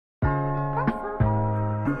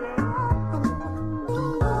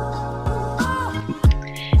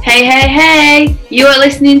Hey, hey, hey! You are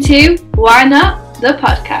listening to Why Not? The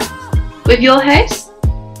podcast with your hosts,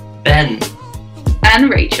 Ben and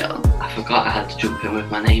Rachel. I forgot I had to jump in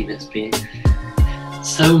with my name. It's been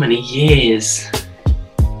so many years.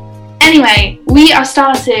 Anyway, we have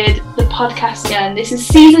started the podcast again. This is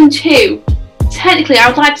season 2. Technically, I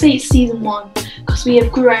would like to say it's season 1 because we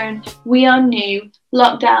have grown. We are new.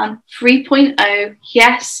 Lockdown 3.0.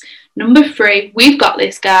 Yes, number 3. We've got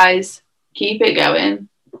this, guys. Keep it going.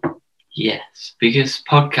 Yes, because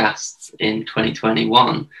podcasts in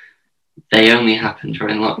 2021, they only happen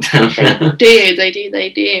during lockdown. They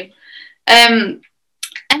do.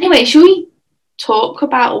 Anyway, should we talk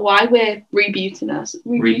about why we're rebooting us?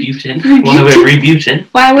 Rebooting? Why we're rebooting?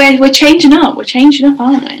 Why we're changing up. We're changing up,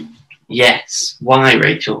 aren't we? Yes. Why,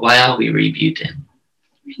 Rachel? Why are we rebooting?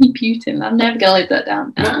 Rebooting. I'm never going to live that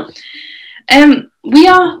down. No. We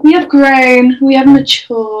have grown. We have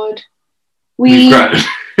matured. We've grown.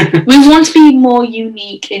 We want to be more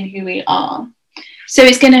unique in who we are. So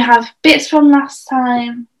it's going to have bits from last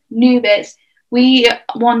time, new bits. We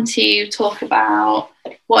want to talk about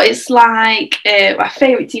what it's like, our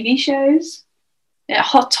favourite TV shows,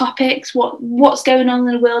 hot topics, what's going on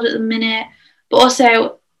in the world at the minute, but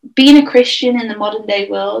also being a Christian in the modern day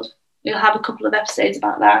world. We'll have a couple of episodes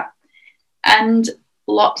about that. And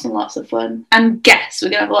lots of fun. And guests. We're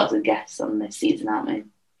going to have lots of guests on this season, aren't we?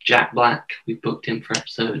 Jack Black, we booked him for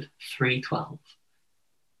episode 312.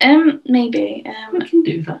 Maybe. We can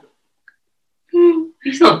do that.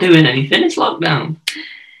 He's not doing anything, it's lockdown.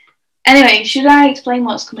 Anyway, should I explain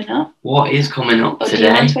what's coming up? What is coming up today? Do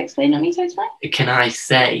you want to explain, not me to explain? Can I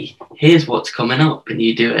say, here's what's coming up, and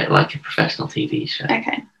you do it like a professional TV show?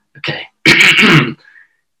 Okay.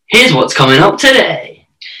 Here's what's coming up today.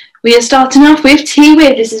 We are starting off with Tea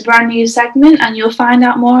With. This is a brand new segment, and you'll find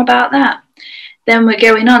out more about that. Then we're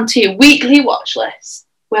going on to Weekly Watch List,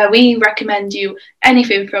 where we recommend you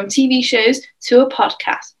anything from TV shows to a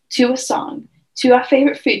podcast, to a song, to our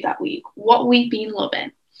favourite food that week, what we've been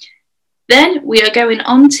loving. Then we are going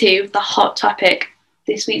on to the hot topic.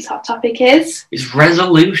 This week's hot topic is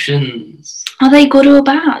resolutions. Are they good or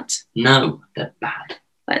bad? No, they're bad.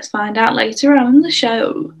 Let's find out later on in the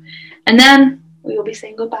show. And then we will be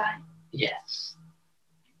saying goodbye. Yes.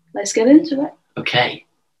 Let's get into it. Okay,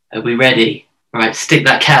 are we ready? Right, stick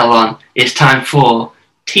that kettle on. It's time for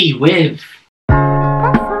Tea With.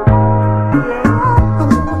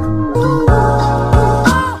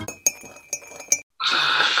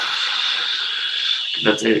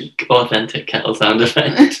 That's an authentic kettle sound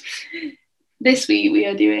effect. This week we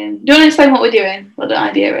are doing... Do you want to explain what we're doing? What the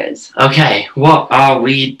idea is? Okay, what are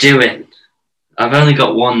we doing? I've only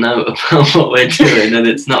got one note about what we're doing and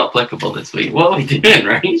it's not applicable this week. What are we doing,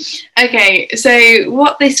 right? Okay, so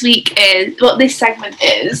what this segment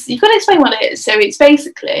is, you've got to explain what it is. So it's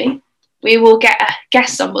basically, we will get a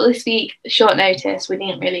guest on, but this week, short notice, we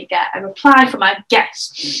didn't really get a reply from our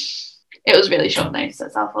guest. It was really short notice,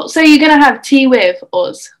 that's our fault. So you're going to have tea with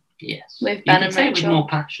us. Yes. With Ben and Rachel. Say it with more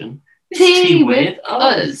passion. Tea with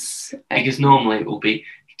us. Okay. Because normally it will be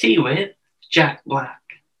tea with Jack Black.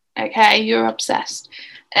 Okay, you're obsessed.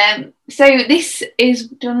 So this is...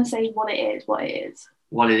 Do you want to say what it is? What it is?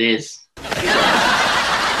 What it is.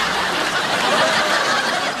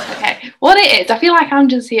 Okay, what it is. I feel like I'm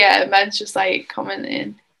just here and Ben's just like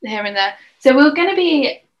commenting here and there. So we're going to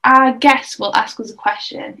be... Our guest will ask us a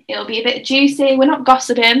question. It'll be a bit juicy. We're not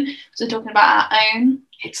gossiping, because we're talking about our own.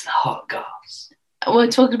 It's the hot goss.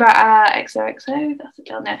 We're talking about our XOXO. That's a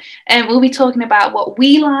girl now. And we'll be talking about what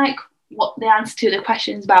we like, what the answer to the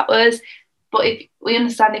questions about us. But if we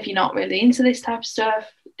understand if you're not really into this type of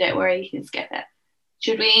stuff, don't worry, you can skip it.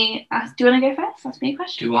 Should we ask? Do you want to go first? Ask me a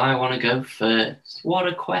question. Do I want to go first? What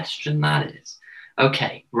a question that is.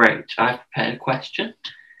 Okay, Rach, I've prepared a question.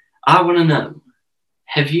 I want to know,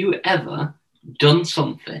 have you ever done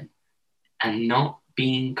something and not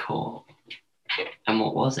been caught? And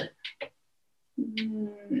what was it?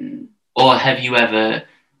 Or have you ever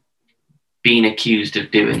been accused of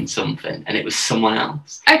doing something and it was someone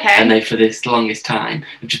else? Okay. And they, for this longest time,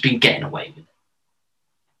 have just been getting away with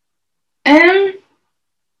it?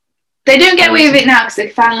 They don't get away with it now because they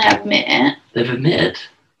finally admit it. They've admitted.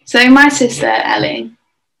 So my sister, Ellie,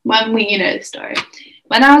 you know the story.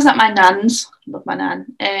 When I was at my nan's, love my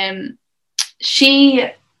nan, she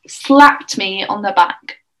slapped me on the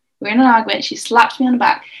back. We were in an argument, she slapped me on the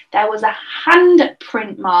back. There was a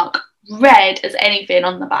handprint mark, red as anything,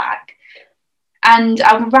 on the back. And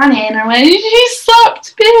I ran in and went, she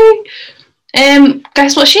slapped me.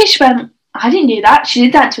 Guess what she went, I didn't do that. She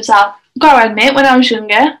did that to herself. Gotta admit, when I was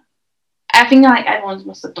younger, I think like everyone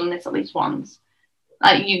must have done this at least once.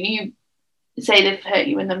 Like you say they've hurt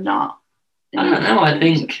you and they've not? I don't know. I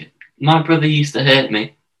think my brother used to hurt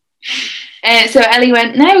me. So Ellie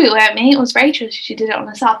went, no, it weren't me. It was Rachel. She did it on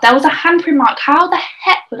herself. There was a handprint mark. How the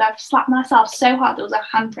heck would I have slapped myself so hard? There was a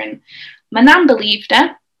handprint. My nan believed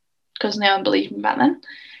her because no one believed me back then.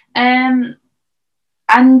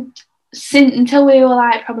 And since until we were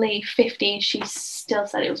like probably 15, she still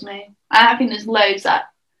said it was me. And I think there's loads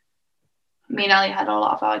that me and Ellie had a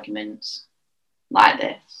lot of arguments like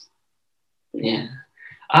this. Yeah.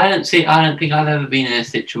 I don't think I've ever been in a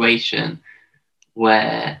situation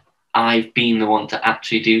where I've been the one to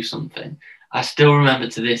actually do something. I still remember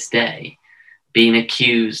to this day being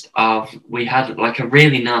accused of, we had like a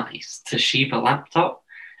really nice Toshiba laptop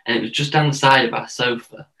and it was just down the side of our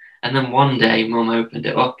sofa. And then one day Mum opened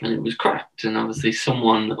it up and it was cracked and obviously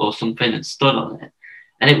someone or something had stood on it.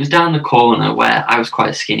 And it was down the corner where I was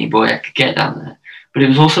quite a skinny boy, I could get down there. But it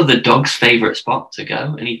was also the dog's favourite spot to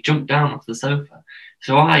go and he jumped down off the sofa.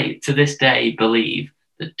 So I, to this day, believe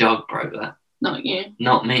the dog broke that. Not you.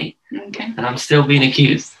 Not me. Okay. And I'm still being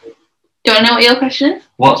accused. Do you want to know what your question is?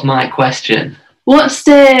 What's my question? What's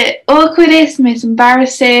the awkwardest, most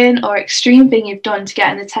embarrassing or extreme thing you've done to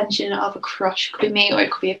get an attention of a crush? It could be me or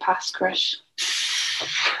it could be a past crush.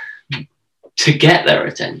 To get their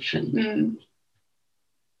attention?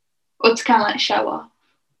 Or to kind of like show off?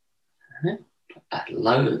 I've had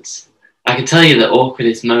loads. I can tell you the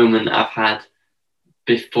awkwardest moment I've had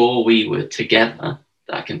before we were together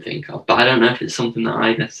that I can think of, but I don't know if it's something that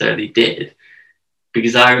I necessarily did,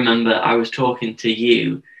 because I remember I was talking to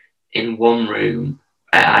you in one room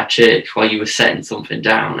at our church while you were setting something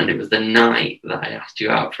down, and it was the night that I asked you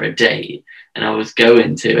out for a date and I was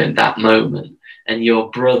going to in that moment, and your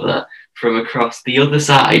brother from across the other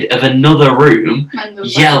side of another room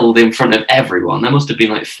yelled in front of everyone. There must have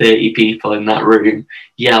been like 30 people in that room,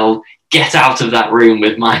 yelled, "Get out of that room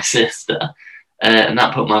with my sister." And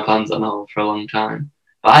that put my plans on hold for a long time.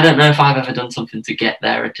 But I don't know if I've ever done something to get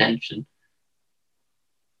their attention.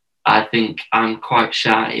 I think I'm quite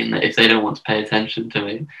shy in that if they don't want to pay attention to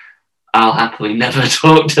me, I'll happily never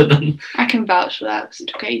talk to them. I can vouch for that because it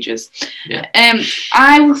took ages. Yeah.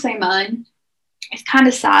 I will say mine. It's kind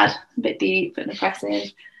of sad, a bit deep and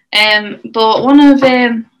depressing. But one of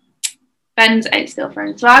Ben's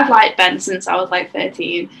ex-girlfriends, so I've liked Ben since I was like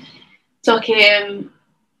 13, took him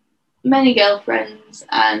many girlfriends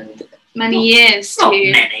and many years to... Not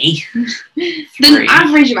many. The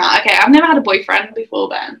average amount. Okay, I've never had a boyfriend before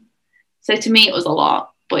Ben. So to me it was a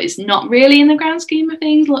lot, but it's not really in the grand scheme of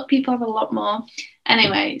things. Look, people have a lot more.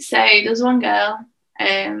 Anyway, so there's one girl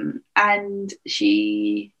and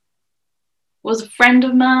she was a friend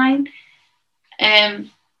of mine and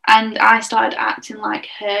I started acting like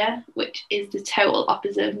her, which is the total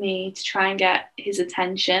opposite of me, to try and get his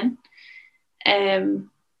attention.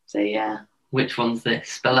 So yeah. Which one's this?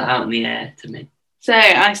 Spell it out in the air to me. So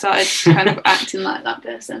I started kind of acting like that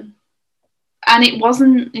person. And it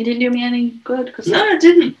didn't do me any good. No, it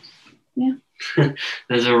didn't. Yeah.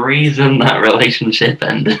 There's a reason that relationship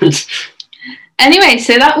ended. Anyway,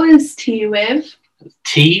 so that was Tea With.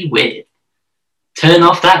 Tea With. Turn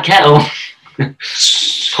off that kettle.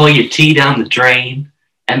 Pour your tea down the drain.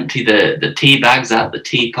 Empty the tea bags out the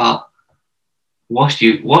teapot. Wash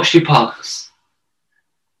your pots.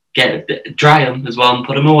 Dry them as well and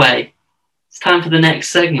put them away. It's time for the next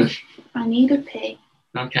segment. I need a pee.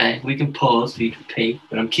 Okay, we can pause so you can pee,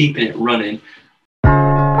 but I'm keeping it running.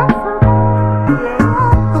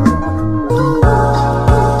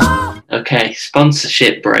 Okay,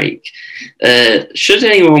 sponsorship break. Should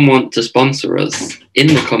anyone want to sponsor us in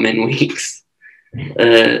the coming weeks,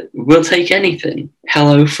 we'll take anything.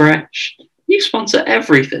 HelloFresh, you sponsor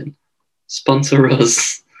everything. Sponsor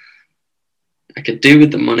us. I could do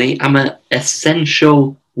with the money. I'm an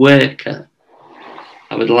essential worker.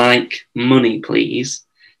 I would like money, please,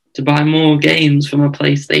 to buy more games for my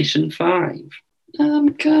PlayStation 5.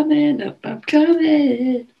 I'm coming up, I'm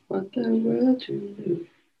coming. Want the world to do.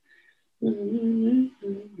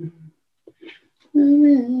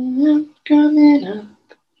 I'm coming up.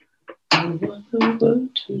 I want the world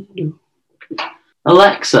to do.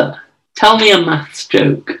 Alexa, tell me a maths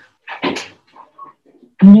joke.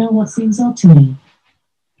 You know what seems odd to me?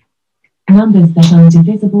 Numbers that are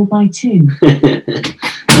divisible by 2.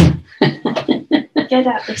 Get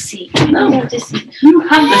out the seat. No. Get out the seat. You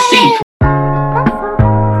have the seat.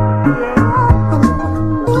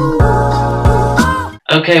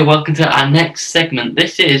 Okay, welcome to our next segment.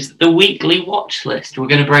 This is the weekly watch list. We're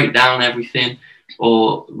going to break down everything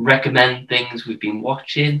or recommend things we've been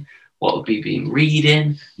watching, what we've been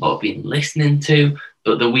reading, what we've been listening to.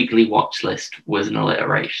 But the weekly watch list was an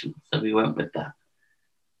alliteration, so we went with that.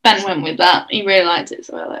 Ben went with that. He really liked it,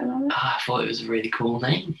 so I like it. I thought it was a really cool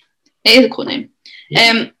name. It is a cool name.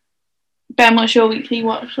 Yeah. Ben, what's your weekly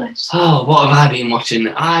watch list? Oh, what have I been watching?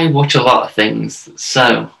 I watch a lot of things.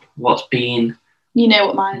 So, what's been You know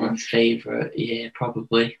what mine my is. favourite? Yeah,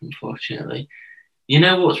 probably, unfortunately. You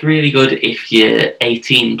know what's really good if you're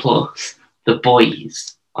 18 plus? The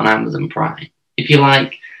Boys on Amazon Prime. If you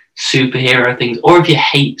like superhero things, or if you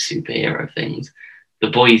hate superhero things, The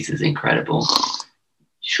Boys is incredible.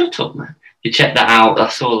 Shut up, man. You check that out.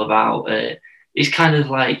 That's all about. It's kind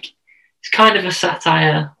of a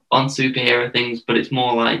satire on superhero things, but it's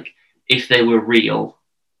more like if they were real,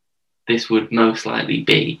 this would most likely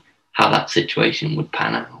be how that situation would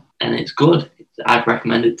pan out. And it's good. I'd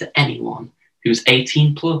recommend it to anyone who's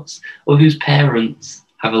 18 plus or whose parents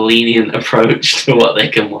have a lenient approach to what they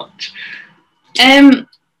can watch.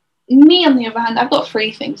 Me, on the other hand, I've got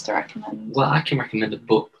 3 things to recommend. Well, I can recommend a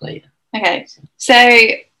book player. Okay, so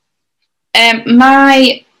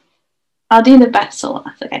I'll do the best or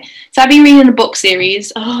last. Okay, so I've been reading a book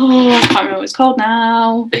series. Oh, I can't remember what it's called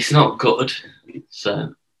now. It's not good,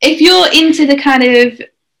 so If you're into the kind of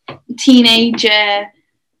teenager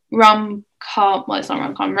rom-com, well, it's not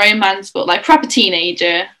rom-com, romance, but like proper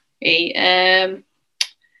teenager, I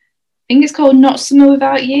think it's called Not Summer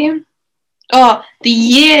Without You. Oh,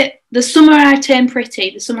 the summer I turned pretty.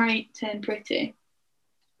 The summer I turned pretty.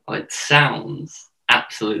 well, it sounds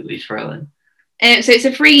absolutely thrilling. So it's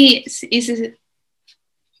a free.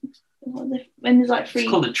 When there's like free.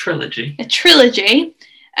 It's called a trilogy. A trilogy,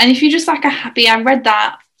 and if you're just like a happy, I read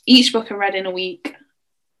that each book I read in a week.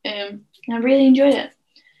 I really enjoyed it.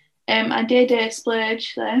 I did a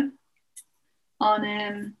splurge though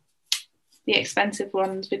on the expensive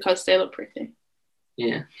ones because they look pretty.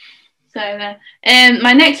 Yeah. So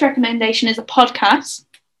my next recommendation is a podcast.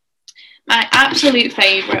 My absolute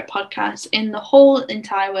favourite podcast in the whole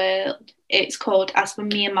entire world. It's called As For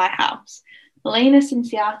Me and My House. Elena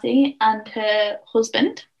Cinciati and her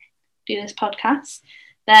husband do this podcast.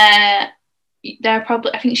 They're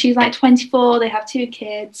probably, I think she's like 24. They have 2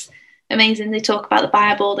 kids. Amazing. They talk about the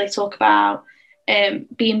Bible. They talk about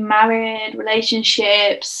being married,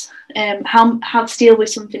 relationships, how to deal with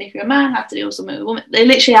something if you're a man, how to deal with something with a woman. They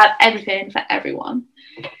literally have everything for everyone.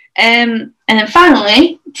 And then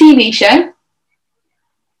finally, TV show.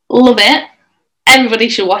 Love it. Everybody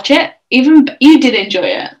should watch it. Even you did enjoy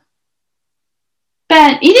it.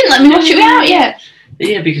 Ben, you didn't let me watch it out yet.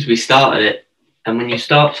 Yeah, because we started it, and when you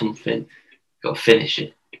start something, you've got to finish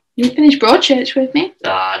it. You finished Broadchurch with me.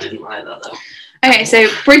 I didn't like that though. Okay, so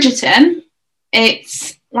Bridgerton,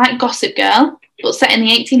 it's like Gossip Girl, but set in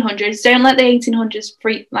the 1800s. Don't let the 1800s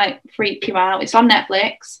freak you out. It's on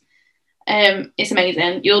Netflix. It's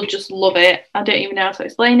amazing. You'll just love it. I don't even know how to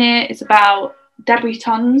explain it. It's about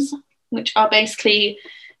debutantes, which are basically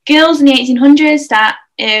girls in the 1800s that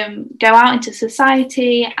go out into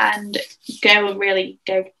society and go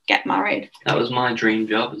get married. That was my dream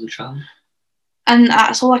job as a child. And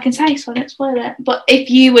that's all I can say, so I don't spoil it. But if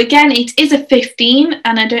you, again, it is a 15,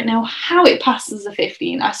 and I don't know how it passes a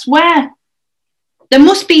 15. I swear. There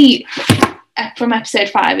must be, from episode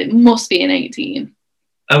 5, it must be an 18.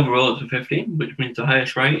 Overall, it's a 15, which means the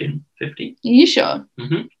highest rating, 15. Are you sure?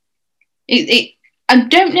 Mm-hmm. I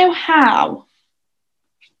don't know how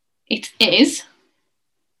it is.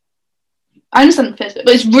 I understand the first bit,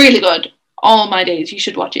 but it's really good. All my days, you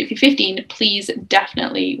should watch it. If you're 15, please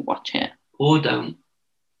definitely watch it. Or don't.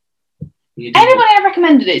 Everybody I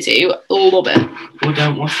recommended it to, love it. Or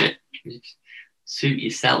don't watch it. Just suit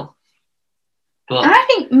yourself. But I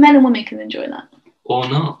think men and women can enjoy that. or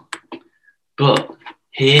not. But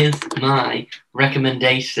here's my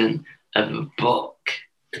recommendation of a book,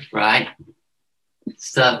 right?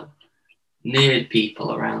 So, nerd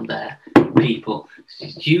people around there, people,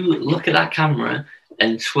 you look at that camera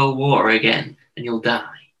and swill water again and you'll die.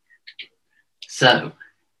 So,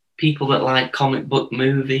 people that like comic book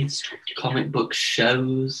movies, comic book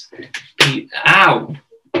shows. Ow!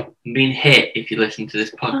 I'm being hit if you listen to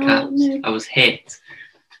this podcast. No. I was hit.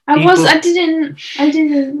 I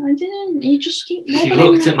didn't. You just keep. She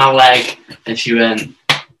looked at my leg and she went.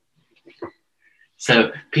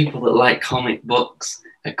 So, people that like comic books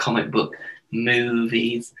and comic book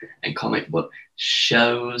movies and comic book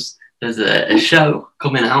shows. There's a show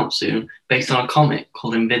coming out soon based on a comic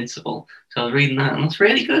called Invincible. So I was reading that and that's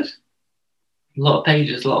really good. A lot of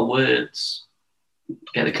pages, a lot of words.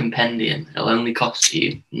 Get a compendium. It'll only cost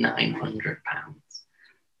you £900.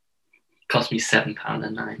 Cost me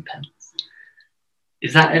 £7.09.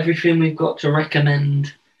 Is that everything we've got to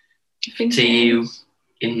recommend to you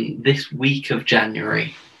in this week of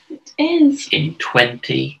January? It is. In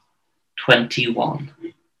 2021.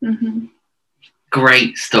 Mm-hmm.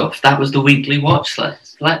 Great stuff. That was the weekly watch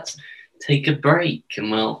list. Let's take a break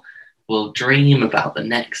and we'll dream about the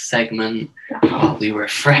next segment while we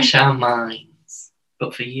refresh our minds.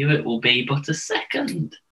 But for you, it will be but a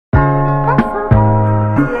second.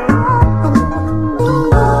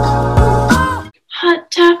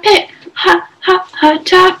 Hot topic, hot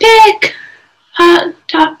topic, hot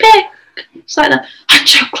topic. It's like the hot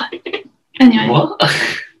chocolate. Anyway, What?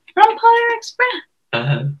 from Polar Express.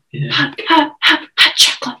 Yeah. Hot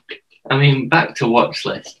chocolate. I mean, back to watch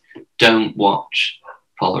list. Don't watch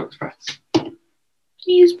Polar Express.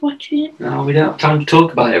 Please watch it. No, we don't have time to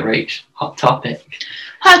talk about it, Rach. Hot topic.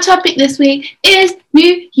 Hot topic this week is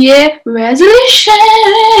New Year resolutions.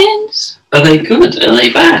 Are they good? Are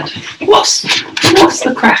they bad? What's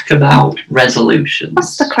the crack about resolutions?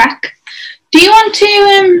 What's the crack? Do you want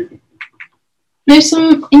to know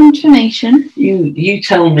some information? You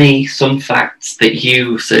tell me some facts that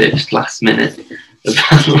you searched last minute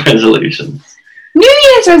about resolutions. New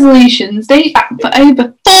Year's resolutions date back for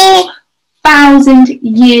over 4,000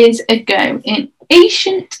 years ago in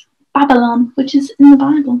ancient Babylon, which is in the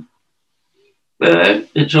Bible.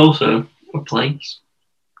 It's also a place.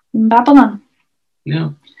 In Babylon. Yeah.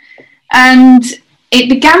 And it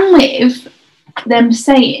began with them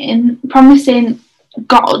promising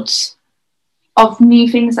gods of new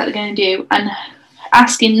things that they're going to do and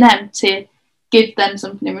asking them to give them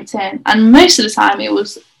something in return. And most of the time it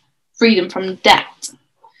was freedom from debt.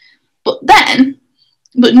 But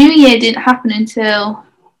New Year didn't happen until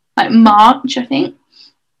like March, I think.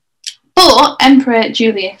 But Emperor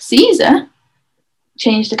Julius Caesar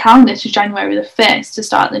changed the calendar to January the 1st to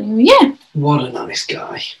start the new year. What a nice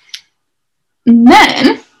guy. And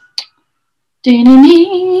then,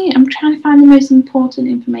 I'm trying to find the most important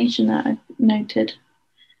information that I noted.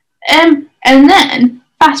 And then,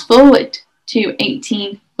 fast forward to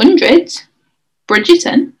 1800s,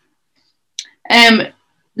 Bridgerton.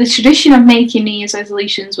 The tradition of making New Year's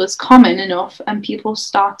resolutions was common enough and people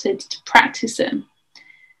started to practice them.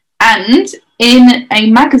 And in a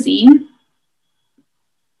magazine,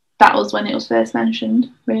 that was when it was first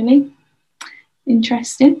mentioned, really.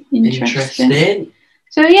 Interesting.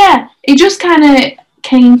 So yeah, it just kind of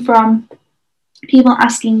came from people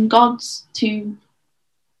asking gods to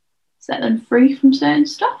set them free from certain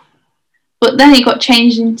stuff. But then it got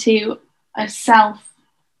changed into a self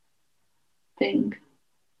thing.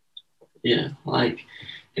 Yeah, like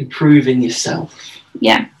improving yourself.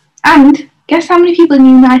 Yeah. And guess how many people in the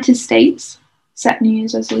United States set New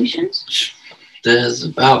Year's resolutions? There's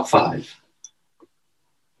about 5.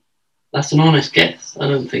 That's an honest guess. I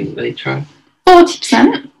don't think they try.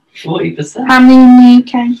 40%. 40%? How many in the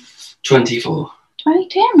UK? 24.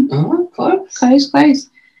 22. Oh, close. Close.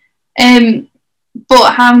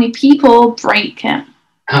 But how many people break it?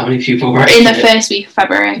 How many people break in it? the first week of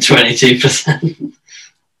February? 22%.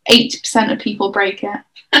 80% of people break it.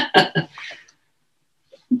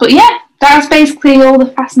 But yeah, that's basically all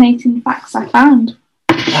the fascinating facts I found.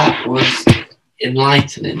 That was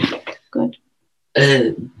enlightening. Good.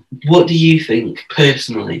 What do you think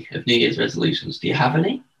personally of New Year's resolutions? Do you have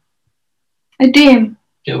any? I do.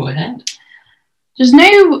 Go ahead. It's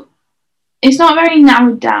not very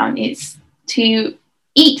narrowed down. It's to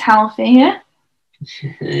eat healthier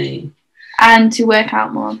and to work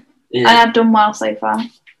out more. Yeah. And I've done well so far.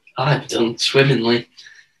 I've done swimmingly.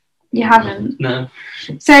 You haven't? No.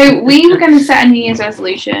 So we were going to set a New Year's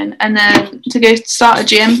resolution and then to go start a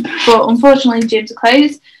gym, but unfortunately gyms are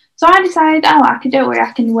closed. So I decided, I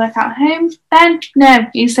can work out at home. Then, no,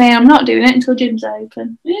 you say I'm not doing it until gyms are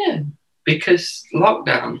open. Yeah, because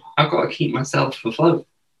lockdown, I've got to keep myself afloat.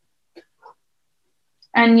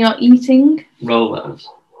 And you're eating? Rollers.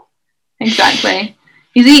 Exactly.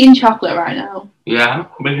 He's eating chocolate right now. Yeah,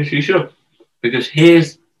 because you should. Because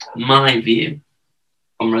here's my view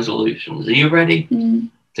on resolutions. Are you ready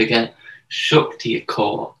to get shook to your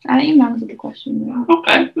core? I didn't even answer the question. Though.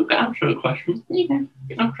 Okay, you can answer the question. Okay.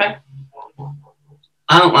 Okay.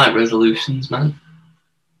 I don't like resolutions, man.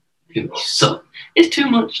 So it's too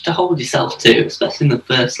much to hold yourself to, especially in the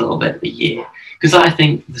first little bit of the year. Because I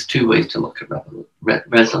think there's 2 ways to look at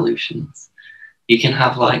resolutions. You can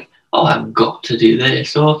have like, I've got to do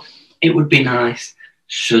this, or it would be nice,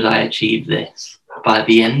 should I achieve this by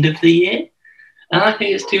the end of the year? And I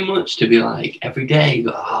think it's too much to be like, every day,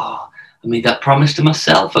 I made that promise to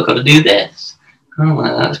myself, I've got to do this. I don't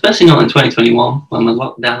like that, especially not in 2021 when we're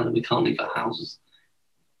locked down and we can't leave our houses.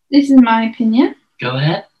 This is my opinion. Go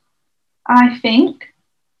ahead. I think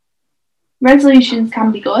resolutions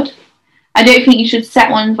can be good. I don't think you should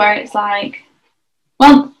set ones where it's like,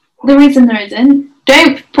 well, there is and there isn't.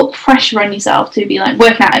 Don't put pressure on yourself to be like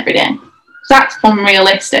working out every day. That's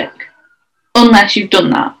unrealistic. Unless you've done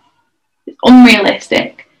that. It's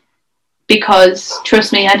unrealistic. Because,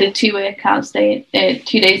 trust me, I did 2 workouts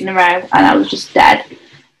 2 days in a row and I was just dead.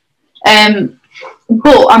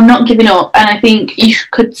 But I'm not giving up, and I think you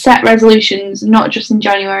could set resolutions, not just in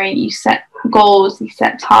January. You set goals, you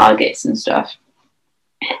set targets and stuff.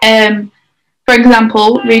 For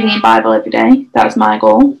example, reading your Bible every day, that's my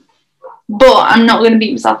goal. But I'm not going to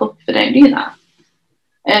beat myself up if I don't do that.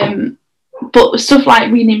 But stuff like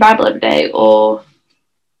reading your Bible every day, or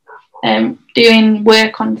doing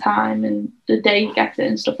work on time and the day you get it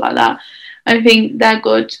and stuff like that, I think they're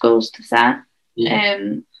good goals to set.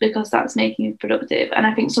 Because that's making you productive, and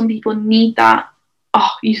I think some people need that.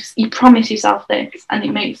 You promise yourself this, and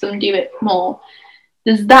it makes them do it more.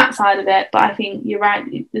 There's that side of it, but I think you're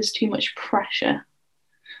right. There's too much pressure.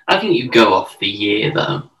 I think you go off the year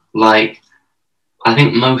though. Like, I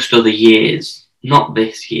think most other years, not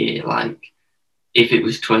this year. Like, if it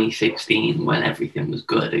was 2016 when everything was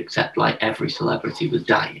good, except like every celebrity was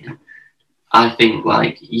dying. I think,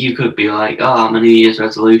 like, you could be like, oh, my New Year's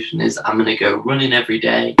resolution is I'm going to go running every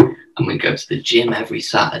day. I'm going to go to the gym every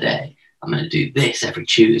Saturday. I'm going to do this every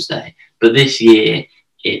Tuesday. But this year,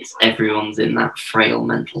 it's everyone's in that frail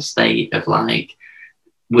mental state of, like,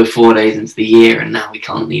 we're 4 days into the year and now we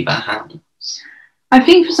can't leave our house. I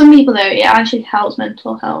think for some people, though, it actually helps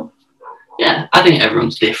mental health. Yeah, I think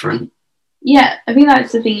everyone's different. Yeah, I think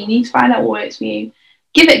that's the thing. You need to find out what works for you.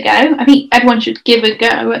 Give it a go. I think everyone should give a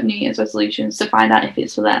go at New Year's resolutions to find out if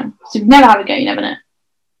it's for them. So if you've never had a go, you never know.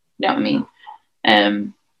 You know what I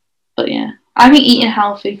mean? But yeah, I think eating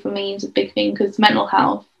healthy for me is a big thing, because mental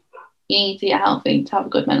health, you need to eat healthy to have a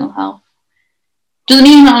good mental health. Doesn't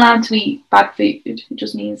mean you're not allowed to eat bad food. It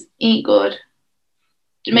just means eat good.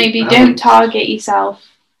 Maybe don't target yourself.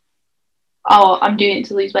 Oh, I'm doing it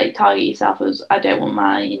to lose weight. Target yourself as, I don't want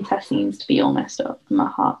my intestines to be all messed up and my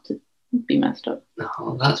heart to be messed up.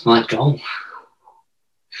 No, that's my goal.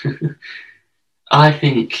 I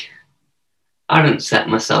think I don't set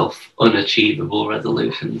myself unachievable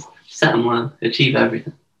resolutions. Set them low, achieve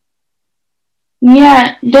everything.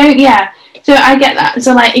 Yeah. So I get that.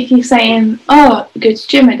 So like, if you're saying, oh, go to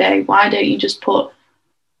gym a day, why don't you just put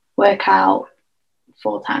work out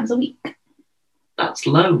 4 times a week? That's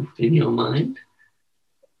low in your mind.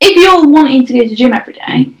 If you're wanting to go to the gym every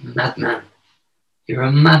day. Madman. You're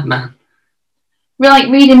a madman. We're like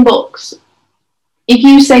reading books. If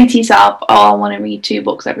you say to yourself, oh, I want to read 2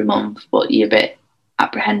 books every month, but you're a bit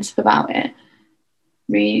apprehensive about it,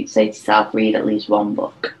 say to yourself, read at least 1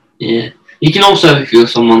 book. Yeah. You can also, if you're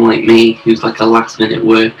someone like me who's like a last minute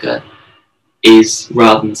worker, is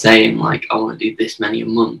rather than saying like, I want to do this many a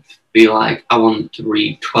month, be like, I want to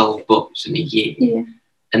read 12 books in a year. Yeah.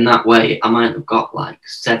 And that way I might have got like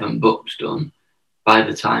 7 books done by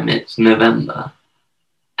the time it's November.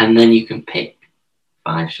 And then you can pick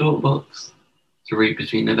 5 short books to read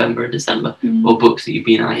between November and December, or books that you've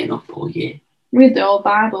been eyeing up all year. Read the old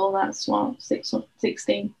Bible, that's what,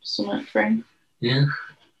 16, something through. Yeah.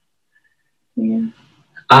 Yeah.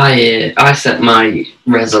 I set my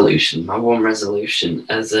resolution, my one resolution,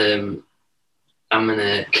 as I'm going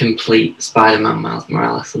to complete Spider-Man Miles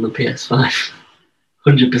Morales on the PS5.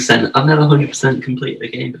 100%. I've never 100% completed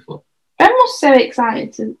a game before. Ben was so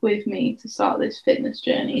excited with me to start this fitness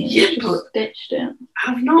journey, and Yeah, just ditched it.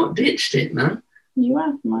 I've not ditched it, man. You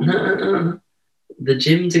have, man. No. The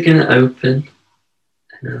gyms are going to open,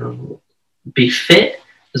 and I'll be fit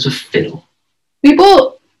as a fiddle. We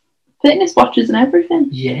bought fitness watches and everything.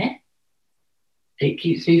 Yeah. It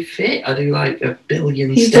keeps me fit. I do like 1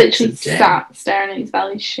 billion He's steps a literally day. sat staring at his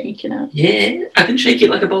belly, shaking it. Yeah, I can shake it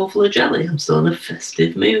like a bowl full of jelly. I'm still in a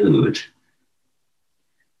festive mood.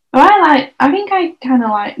 I think I kind of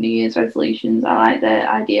like New Year's resolutions. I like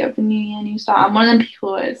the idea of a new year, new start. I'm one of them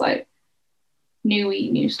people where it's like new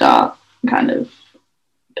week, new start kind of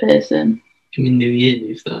person. You mean New Year,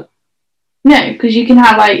 new start? No, because you can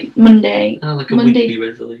have like Monday. Oh, like a Monday, weekly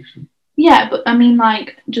resolution. Yeah, but I mean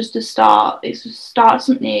like just to start. It's to start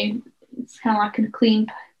something new. It's kind of like a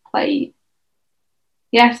clean plate.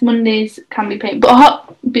 Yes, Mondays can be painful,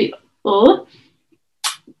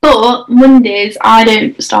 but Mondays I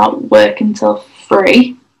don't start work until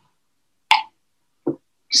 3.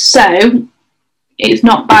 So it's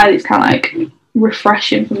not bad, it's kind of like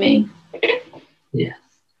refreshing for me. Yeah.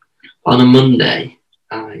 On a Monday,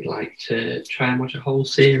 I like to try and watch a whole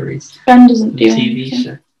series. Ben doesn't do TV anything.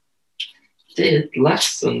 show. Did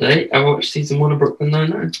last Sunday, I watched season 1 of Brooklyn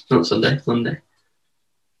Nine-Nine. Not Sunday, Monday.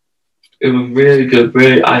 It was really good,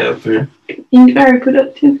 really eye-opening. He's a very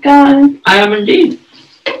productive guy. I am indeed.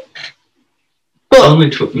 But But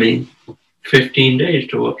only took me 15 days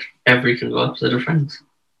to watch every single episode of Friends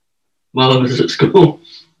while I was at school.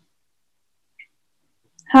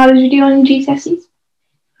 how did you do on your GCSEs?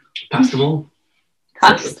 Passed them all.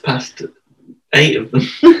 Passed. Passed 8 of them.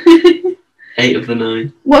 8 of the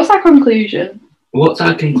 9. What's our conclusion? What's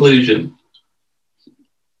our conclusion?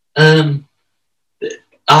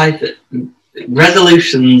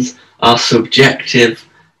 Resolutions are subjective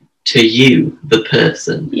to you, the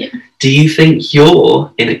person. Yeah. Do you think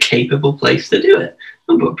you're in a capable place to do it?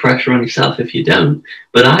 Don't put pressure on yourself if you don't.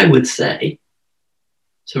 But I would say,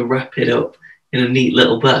 to wrap it up in a neat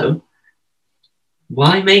little bow,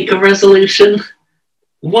 why make a resolution?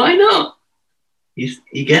 Why not?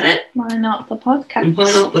 You get it? Why not the podcast?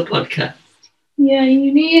 Why not the podcast? Yeah,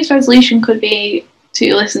 your New Year's resolution could be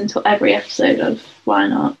to listen to every episode of Why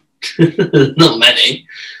Not? Not many.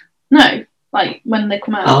 No, like when they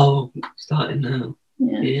come out. Oh, starting now.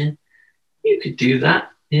 Yeah. Yeah. You could do that.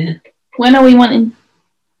 Yeah. When are we wanting?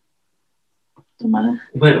 Don't matter.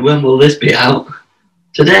 When will this be out?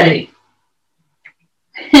 Today.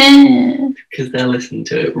 Because they're listening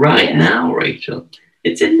to it right now, Rachel.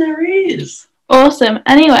 It's in their ears. Awesome.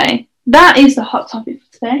 Anyway, that is the hot topic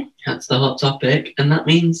for today. That's the hot topic, and that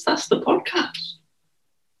means that's the podcast.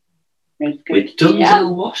 Let's go With to the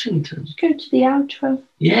Dunzel Washington. Let's go to the outro.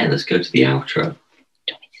 Yeah, let's go to the outro.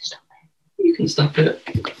 Don't need to stop You can stop it.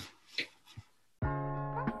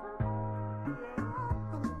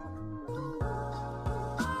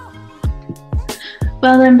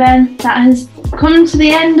 Well then, Ben, that has come to the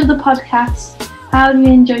end of the podcast. How have you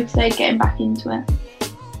enjoyed today getting back into it?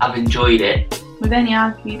 I've enjoyed it. We've only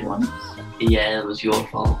argued once. Yeah, it was your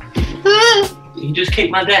fault. You just kicked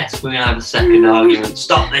my desk. We're going to have a second argument.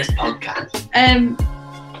 Stop this podcast.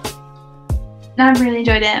 I've really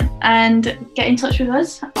enjoyed it. And get in touch with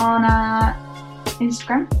us on our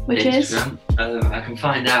Instagram, which is... I can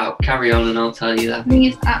find out. Carry on and I'll tell you that. I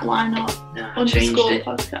think it's at Why Not No, I changed it.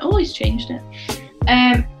 podcast. I always changed it.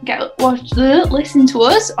 Listen to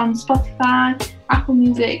us on Spotify, Apple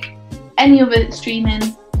Music, any other streaming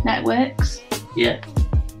networks. Yeah.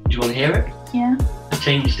 Do you want to hear it? Yeah. I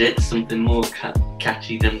changed it to something more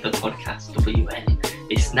catchy than the podcast WN.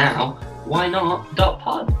 It's now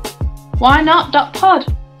whynot.pod.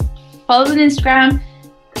 Whynot.pod. Follow us on Instagram.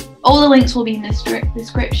 All the links will be in the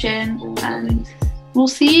description. And we'll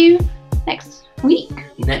see you next week.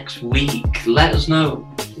 Next week. Let us know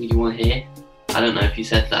what you want to hear. I don't know if you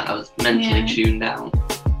said that. I was mentally tuned out.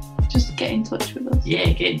 Just get in touch with us. Yeah,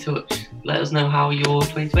 get in touch. Let us know how your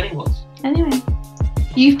 2020 was. Anyway,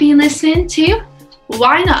 you've been listening to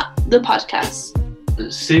Why Not, the podcast.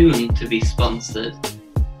 Soon to be sponsored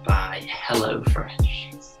by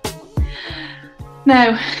HelloFresh.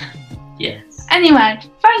 No. Yes. Anyway,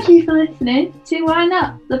 thank you for listening to Why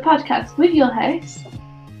Not, the podcast with your hosts,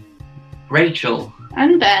 Rachel.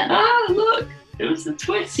 and Ben. Ah, look. It was a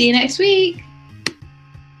twist. See you next week.